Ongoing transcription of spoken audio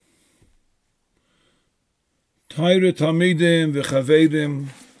Taira Talmidim v'Chavedim.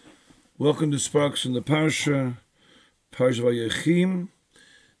 Welcome to Sparks in the Parsha Vayechim.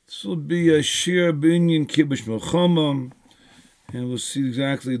 This will be a Shir Binyan Kibbush Melchama, and we'll see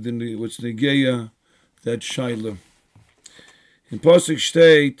exactly what's Negeya, that Shaila. In Pasuk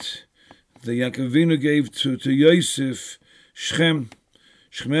state, the Yaakov Avinu gave to Yosef, Shechem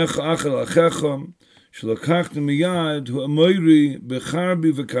achel achecha, shelakachtem miyad hu amoiri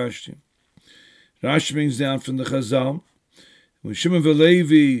becharbi v'kashtim. Rashi brings down from the Chazal, when Shimon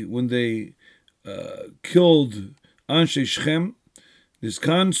v'Levi, when they killed Anshe Shechem, this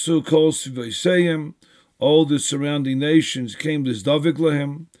Kansu kol Sivosayim, all the surrounding nations came to Davik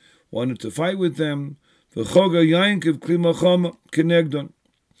Lahem, wanted to fight with them. V'choga Yainkiv Kli Malchama Kenegdon.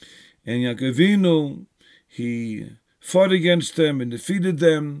 And Yaakov Avinu, he fought against them and defeated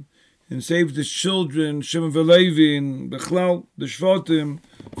them and saved his children, Shimon v'Levi, and Bechlal, the Shvatim,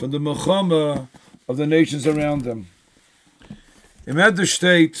 from the Melchama of the nations around them. In Medrash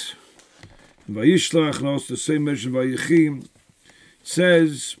state, in Vayishlach, and also the same mention Vayechim,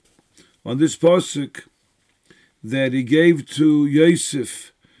 says on this pasuk that he gave to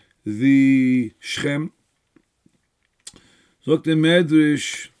Yosef the Shechem. Look, the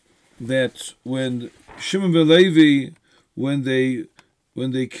Medrash that when Shimon v'Levi, when they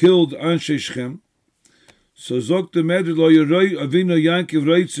killed Anshe Shechem, so Zok the Medrash lo Yeroi Avinu Yankiv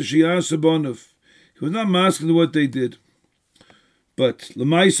Reitz Shiyas Abonov. He was not masking what they did, but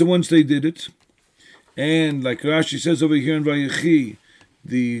Lamaisa, once they did it, and like Rashi says over here in Vayechi,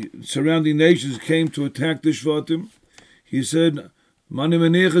 the surrounding nations came to attack the Shvatim. He said, "Mani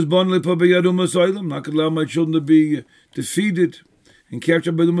menich es bon lepa beyadu masaylam." Not going to allow my children to be defeated and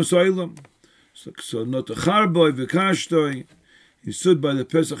captured by the Masaylam. So not the Charboy v'Kashtoi. He stood by the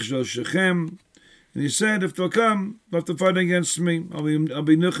Pesach Shel Shechem, and he said, "If they'll come, they'll have to fight against me. I'll be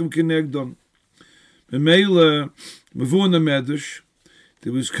nuchem kinegdon." Memela, Mavun the Medrash,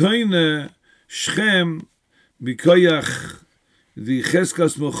 there was keine Shechem b'koyach the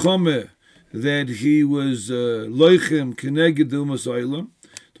Cheskas Melchama that he was loichem keneged the Umas Olam.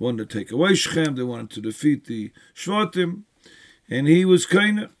 They wanted to take away Shechem, they wanted to defeat the Shvatim, and he was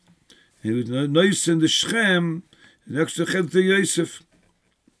keine. He was nice in the Shechem next to Chet to Yosef.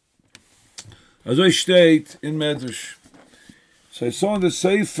 As I state in Medrash. So I saw in the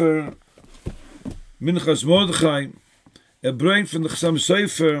Sefer Minchas Mordechai, a brain from the Chassam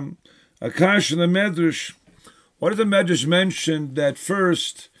Sefer, Akash and the Medrash. What did the Medrash mention that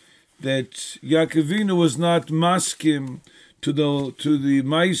first that Yaakov Avinu was not maskim to the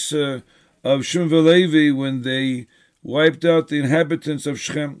Maisa of Shimon v'Levi when they wiped out the inhabitants of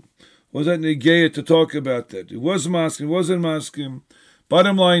Shechem? Was that Negeya to talk about that? It was maskim, wasn't maskim.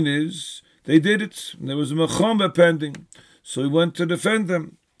 Bottom line is, they did it, and there was a Melchama pending, so he went to defend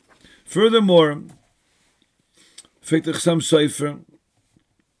them. Furthermore, some Sefer,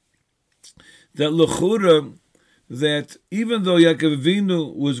 that Lechura, that even though Yaakov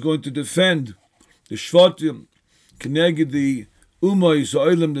Avinu was going to defend the Shvatim, Keneged the Umayis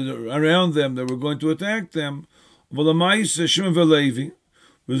Oilim around them that were going to attack them, but the Ma'isa Shimon v'Levi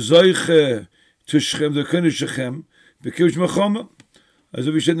was Zoiche to Shechem, the Kene Shechem, Bekivush Melchama, as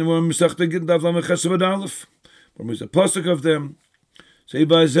if we said in the morning, Mesachta Gittin Daf Lamed Chesed Aleph, where was a pasuk of them. Say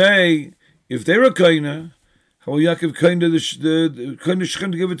Bazei, if they were Kaina, how will Yaakov kind of the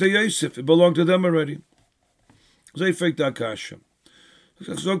Shechem to give it to Yosef? It belonged to them already. They faked that kasha.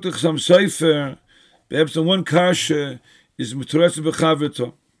 Some Sefer, perhaps the one kasha is Mutreset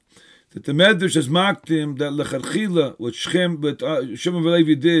B'Chaveto, that the Medrash has marked him that Lechatchila, what Shimon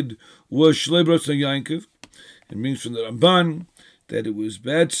v'Levi did, was Shlei B'Rotz Yankov. It means from the Ramban that it was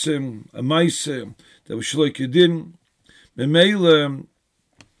Batsim, a Maisa, that was Shlei Kedin. Memela,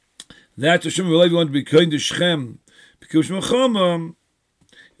 that Shimon v'Levi wanted to be kind to Shechem, because Melchama,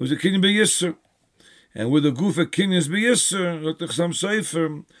 it was a Kinyan B'Yisser. And with the Gufa Kinyans B'Yisser, like the Chassam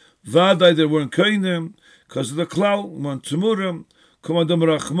Sefer, Vadai, they weren't kind because of the Klau, weren't Tumurim, Komadam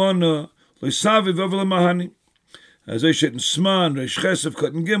Rachmana, Leisavi, Vavla Mahani. As they said in Sman, Reish Chesef,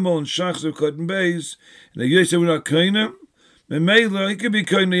 Cotton Gimel, and Shachsev, Cotton Beis, and the Yosef were not kind. Memela, he could be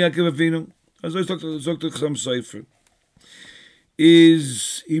kind to Yaakov Avinu. As I talked to Chassam Sefer.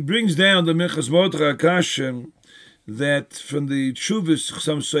 He brings down the Minchas Mordechai Akashem that from the Tshuvas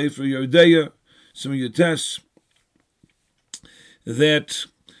Chassam Sefer Yodeya, some of your tests, that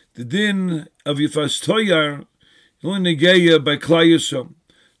the din of Yifas Toyar only Negeya by Klal Yisrael,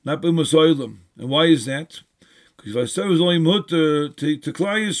 not by Umas Olam. And why is that? Because Yifas Toyar was only mutter to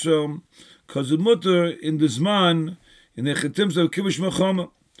Klal Yisrael, because the mutter in the Zman, in the Chetims of Kibbush Melchama.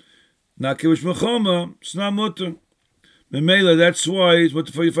 Not Kibbush Melchama, it's not mutter. Memela, that's why it's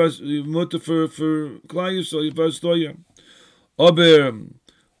mutter for Klal Yisrael Yifas Toya. Aber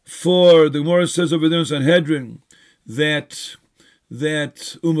for the Gemara says over there in Sanhedrin that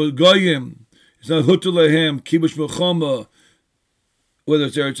Goyim is not hutter lehem kibush milchama, whether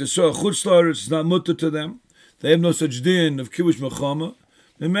it's Eretz Yisrael Chutz La'aretz, it's not mutter to them. They have no such din of kibush milchama.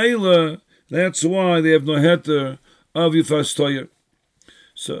 Memela, that's why they have no heter of Yifas Toya.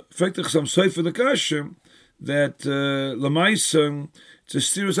 So, fraktich some for the kasher that Lamaisa, it's a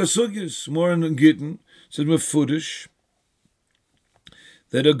stirus asugis, more in Gittin, says mefudish,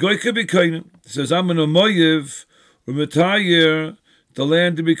 that a goy could be kainen. It says, I'm an omoyev, Rumetayer, the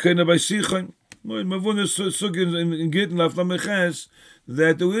land to be kainen by Sichon. Mavun is sugis in Gittin, laf lameches,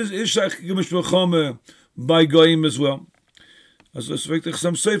 that there is ishach gemish mechame by goyim as well. As a fraktich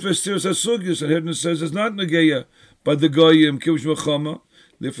some for stirus asugis, and Hebron says it's not negeya by the goyim gemish mechame,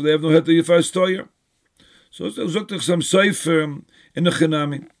 therefore they have no heter Yifas Toya. So zogt ich some Sefer in the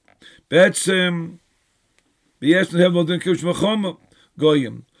Chenami. Be'etzem, b'yesn have no din kibush mechama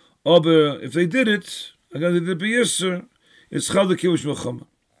goyim. Aber if they did it, again they did b'yisr, it's chal the kibush mechama.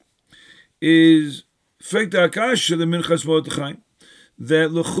 Is fake the akasha the Minchas Mordechai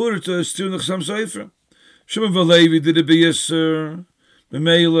that lechur to steal noch some Sefer. Shimon Valevi did it b'yisr,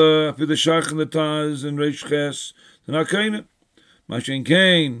 b'meila for the shach and the taz and reish ches. They're not kaina. Mashen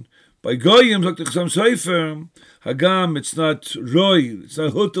kain. By Goyim, sagt some Sefer, Hagam, it's not Roy, it's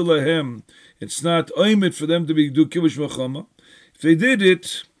not Hutter Lahem, it's not Oimit for them to do Kibush Mechama. If they did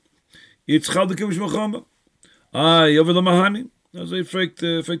it, it's Chal the Kibush Mechama. Over the Mahani. As they faked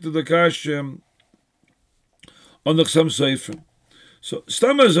the Kash on the some Sefer. So,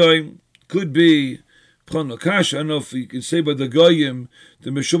 Stamazoi could be Pran Kash. I don't know if you can say by the Goyim,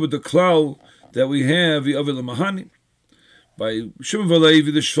 the Meshubah the Klal that we have, over the Mahani. By Shimon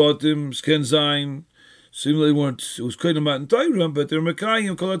Valevi, the Shvatim, Ken Zayin, seemingly weren't, it was kind of Matan Torah, but they're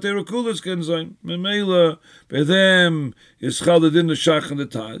Mekayim, Kalatera Kulas, Ken Zayin. Memela, by them, is Chal the Din, the Shach, and the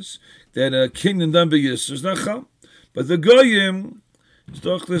Taz, that a king and done by Yisr is not Chal. But the Goyim,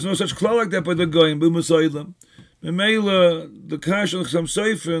 there's no such Klal like that by the Goyim, B'Musaylam. Memela, the Kash on some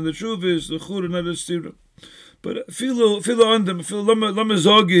Sefer, and the truth is, the Chur and the Stira. But feel on them, feel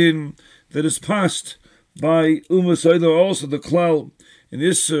Lamazogin, that is passed by Umasayla also the Klal in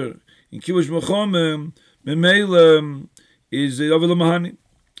Isser in Kibush Mechama Memela is over the Mahani.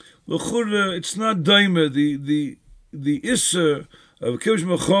 L'chura, it's not Daima the Isser of Kibush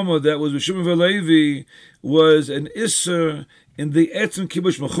Mechama that was with Shimon Valevi was an Isser in the Etzem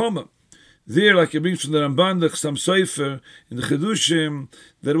Kibush Mechama. There, like it brings from the Ramban, the Chasam Sofer in the Chedushim,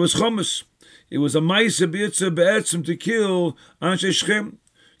 that it was Chomas. It was a Maisa B'Yitza B'Etzem to kill Anshe Shechem.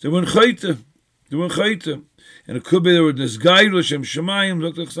 They weren't Chayte. And it could be there were this Gairu Shem Shemayim,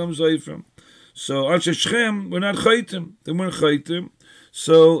 Dr. Chasam Sofer. So Anshe Shechem were not Chayte. They weren't Chayte.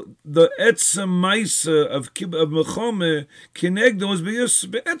 So the Etzem Maisa of Mechome Kinegda was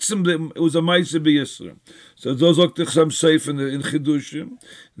B'Etzem, it was a Maisa B'Yisra. So those Dr. Chasam Sofer in Chedushim,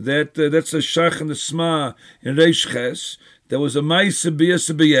 that's a Shach and the Sma in Reish Ches. There was a Maisa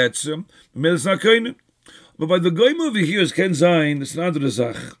B'Yisra B'Yetzem. It's not Kainin. But by the Goy movie here is Ken Zayin, it's not the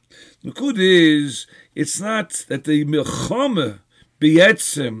Zach. The Kud is, it's not that the Milchama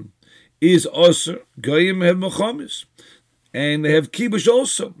B'Yetzem is also, Goyim have Milchamas. And they have Kibush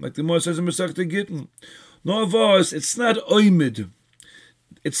also, like the Moshe says in Masechta Gittin. No of us, it's not Oimid.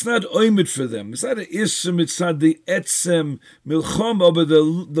 It's not Oimid for them. It's not an Ism, it's not the Etzem Milchama, but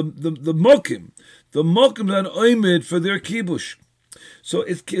the Mokim. The Mokim are not Oimid for their Kibush. So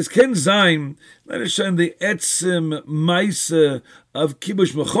it's Ken Zayin, not understand the Etzem Maisa of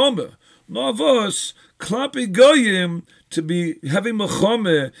Kibush Mechama. No of us, Klapi Goyim, to be having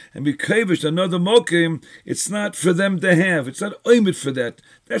Mechame and be Kavish another Mokim, it's not for them to have. It's not Oimid for that.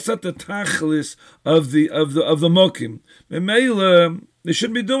 That's not the Tachlis of the Mokim. They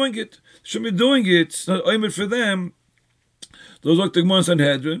shouldn't be doing it. It's not Oimid for them. Those like the Gemara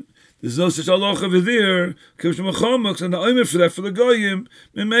Sanhedrin. There's no such halacha over there. Kibush Mechama and the Oimid for that for the Goyim.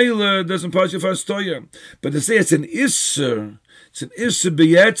 Memela doesn't pass your fast toya. But to say it's an Isser. It's an Isser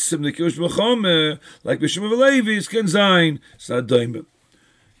B'Yetzem, the Kibush Mechama, like B'Shimon V'Levi, it's Ken Zayin, it's not Daima.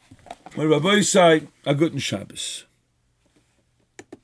 My Rabbi say, a good Shabbos.